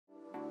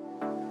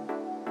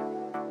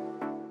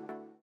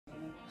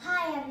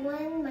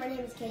everyone, my name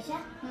is Keisha.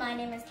 My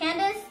name is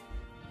Candace.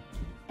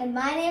 And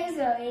my name is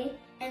Zoe.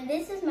 And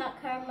this is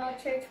Mount Carmel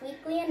Church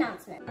Weekly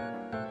announcement.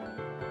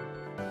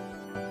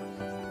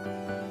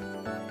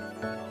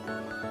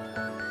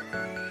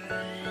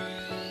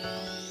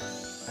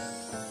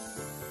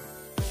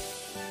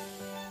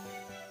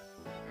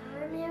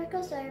 Our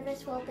miracle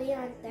service will be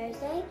on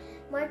Thursday,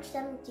 March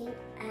 17th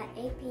at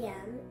 8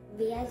 p.m.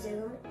 via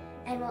Zoom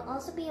and will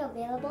also be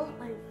available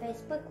on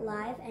Facebook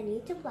Live and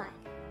YouTube Live.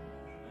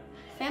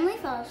 Family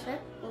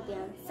Fellowship will be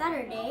on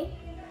Saturday,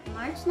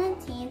 March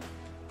 19th,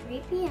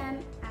 3 p.m.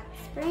 at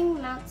Spring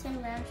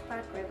Mountain Ranch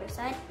Park,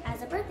 Riverside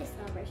as a birthday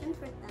celebration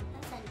for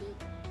Tata Sandy.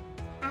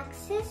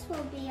 Access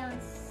will be on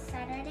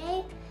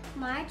Saturday,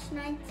 March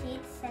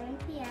 19th, 7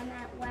 p.m.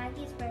 at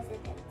Waggy's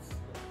Residence.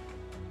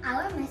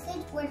 Our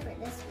message word for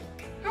this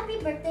week. Happy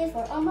birthday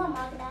for Oma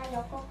Magda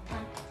Yoko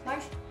on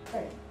March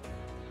 3rd.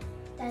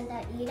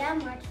 Tanta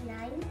Ida, March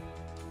 9th.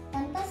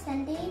 Tanta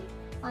Sandy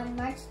on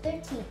March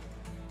 13th.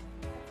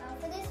 That's all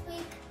for this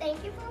week.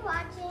 Thank you for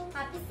watching.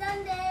 Happy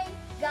Sunday.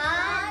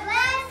 God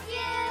bless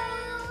you.